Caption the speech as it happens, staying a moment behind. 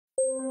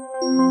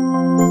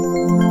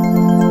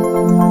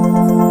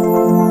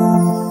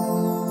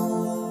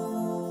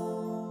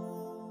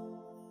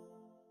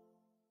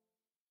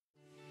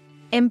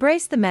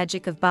Embrace the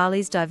magic of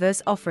Bali's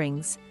diverse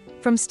offerings,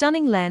 from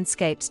stunning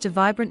landscapes to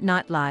vibrant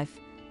nightlife,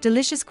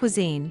 delicious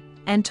cuisine,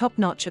 and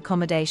top-notch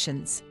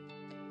accommodations.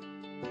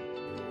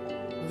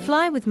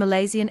 Fly with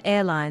Malaysian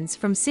Airlines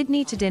from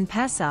Sydney to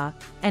Denpasar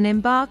and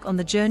embark on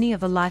the journey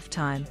of a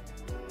lifetime.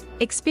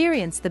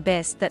 Experience the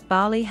best that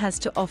Bali has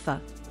to offer.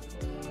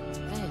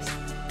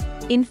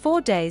 In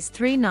 4 days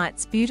 3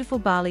 nights beautiful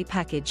Bali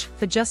package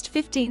for just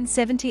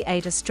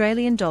 $15.78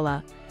 Australian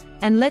dollar,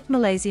 and let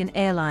Malaysian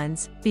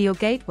Airlines be your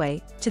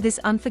gateway to this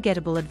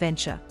unforgettable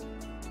adventure.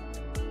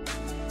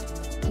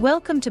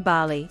 Welcome to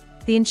Bali,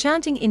 the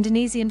enchanting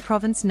Indonesian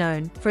province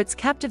known for its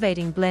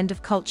captivating blend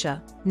of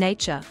culture,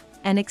 nature,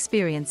 and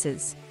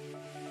experiences.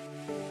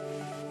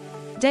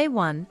 Day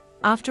 1,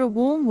 after a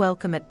warm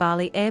welcome at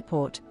Bali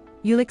Airport,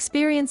 you'll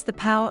experience the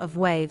power of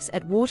waves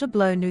at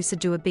Waterblow Nusa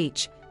Dua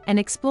Beach and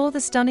explore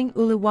the stunning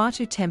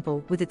Uluwatu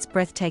Temple with its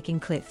breathtaking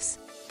cliffs.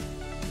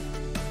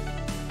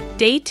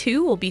 Day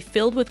 2 will be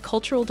filled with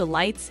cultural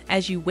delights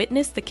as you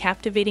witness the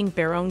captivating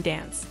Barong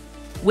dance,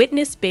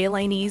 witness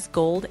Balinese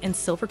gold and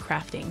silver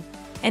crafting,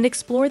 and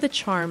explore the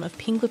charm of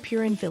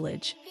Pinglapuran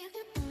village.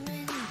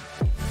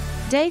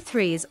 Day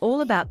 3 is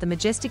all about the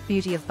majestic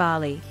beauty of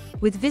Bali,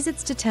 with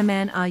visits to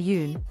Taman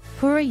Ayun,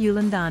 Pura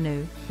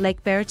Uluwatu,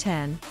 Lake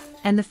Baratan,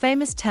 and the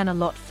famous Tanah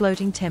Lot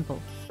floating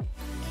temple.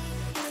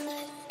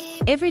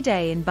 Every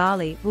day in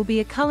Bali will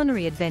be a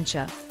culinary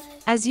adventure,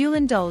 as you'll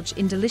indulge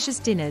in delicious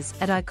dinners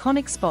at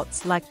iconic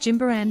spots like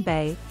Jimbaran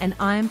Bay and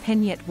Ayam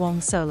Penyet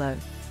Wong Solo.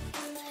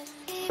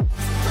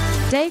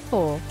 Day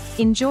 4,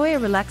 enjoy a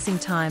relaxing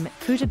time at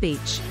Kuta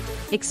Beach,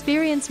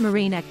 experience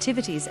marine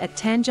activities at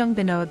Tanjung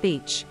Benoa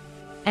Beach,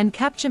 and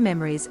capture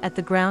memories at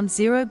the Ground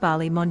Zero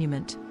Bali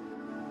Monument.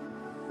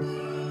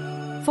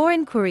 For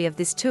inquiry of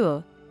this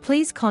tour,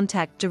 please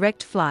contact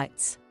Direct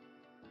Flights.